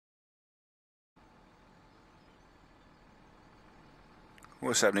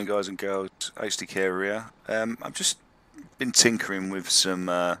What's happening, guys and girls? HD Care here. I've just been tinkering with some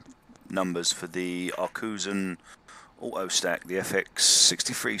numbers for the Arcusin autostack, the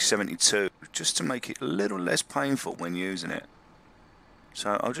FX63.72, just to make it a little less painful when using it.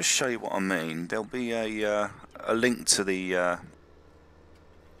 So I'll just show you what I mean. There'll be a link to the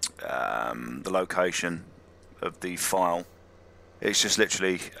location of the file. It's just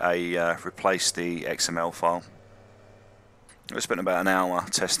literally a replace the XML file. I spent about an hour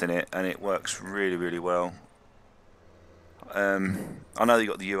testing it, and it works really well. I know you've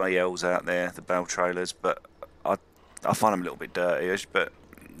got the UALs out there, the bale trailers, but I find them a little bit dirty. But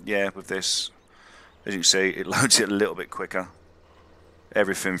yeah, with this, as you can see, it loads it a little bit quicker.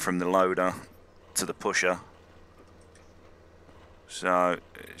 Everything from the loader to the pusher. So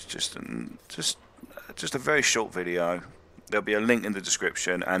it's just a very short video. There'll be a link in the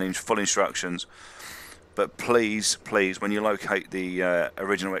description and in full instructions. But please, when you locate the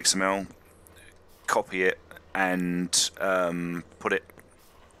original XML, copy it and put it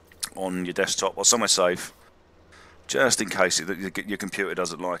on your desktop or somewhere safe, just in case your computer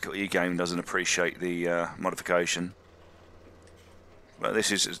doesn't like it or your game doesn't appreciate the modification. But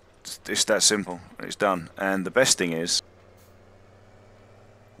it's that simple. It's done. And the best thing is,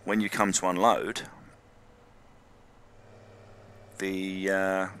 when you come to unload,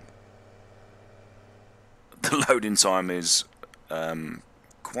 the loading time is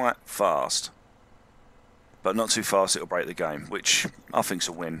quite fast, but not too fast it'll break the game, which I think's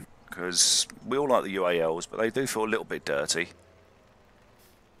a win, because we all like the UALs, but they do feel a little bit dirty.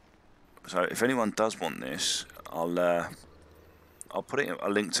 So if anyone does want this, I'll put a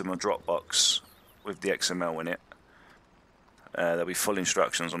link to my Dropbox with the XML in it. There'll be full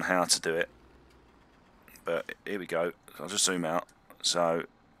instructions on how to do it, but here we go. I'll just zoom out. So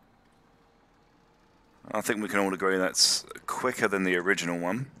I think we can all agree that's quicker than the original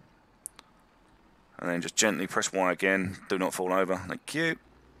one. And then just gently press Y again, do not fall over, thank you.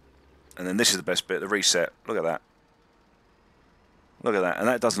 And then this is the best bit, the reset. Look at that. Look at that, and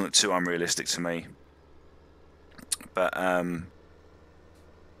that doesn't look too unrealistic to me. But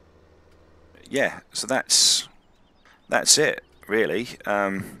yeah, so that's it, really.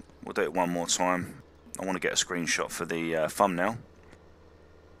 We'll do it one more time. I want to get a screenshot for the thumbnail.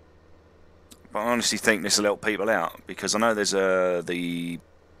 But I honestly think this will help people out, because I know there's the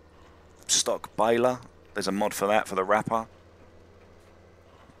stock baler, there's a mod for that, for the wrapper.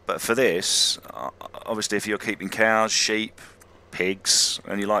 But for this, obviously if you're keeping cows, sheep, pigs,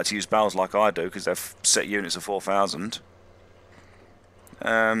 and you like to use bales like I do, because they're set units of 4,000,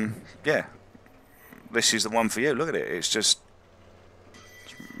 yeah, this is the one for you. Look at it, it's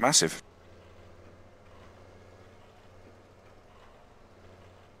massive.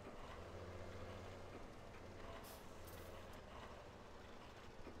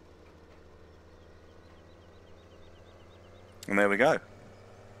 And there we go.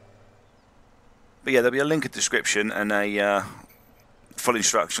 But yeah, there'll be a link in the description and a full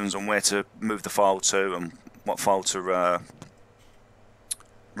instructions on where to move the file to and what file to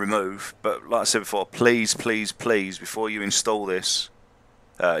remove. But like I said before, please, before you install this,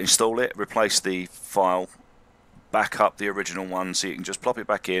 install it, replace the file, back up the original one so you can just plop it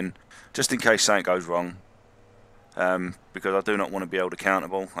back in, just in case something goes wrong. Because I do not want to be held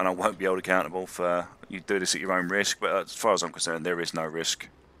accountable, and I won't be held accountable for you do this at your own risk. But as far as I'm concerned, there is no risk.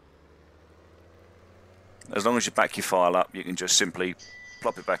 As long as you back your file up, you can just simply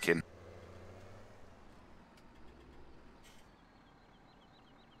plop it back in.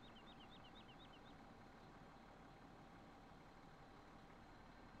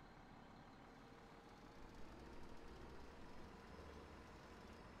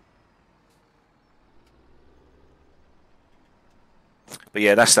 But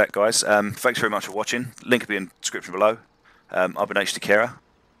yeah, that's that, guys. Thanks very much for watching. Link will be in the description below. I've been HD Carer.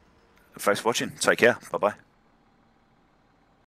 Thanks for watching. Take care. Bye bye.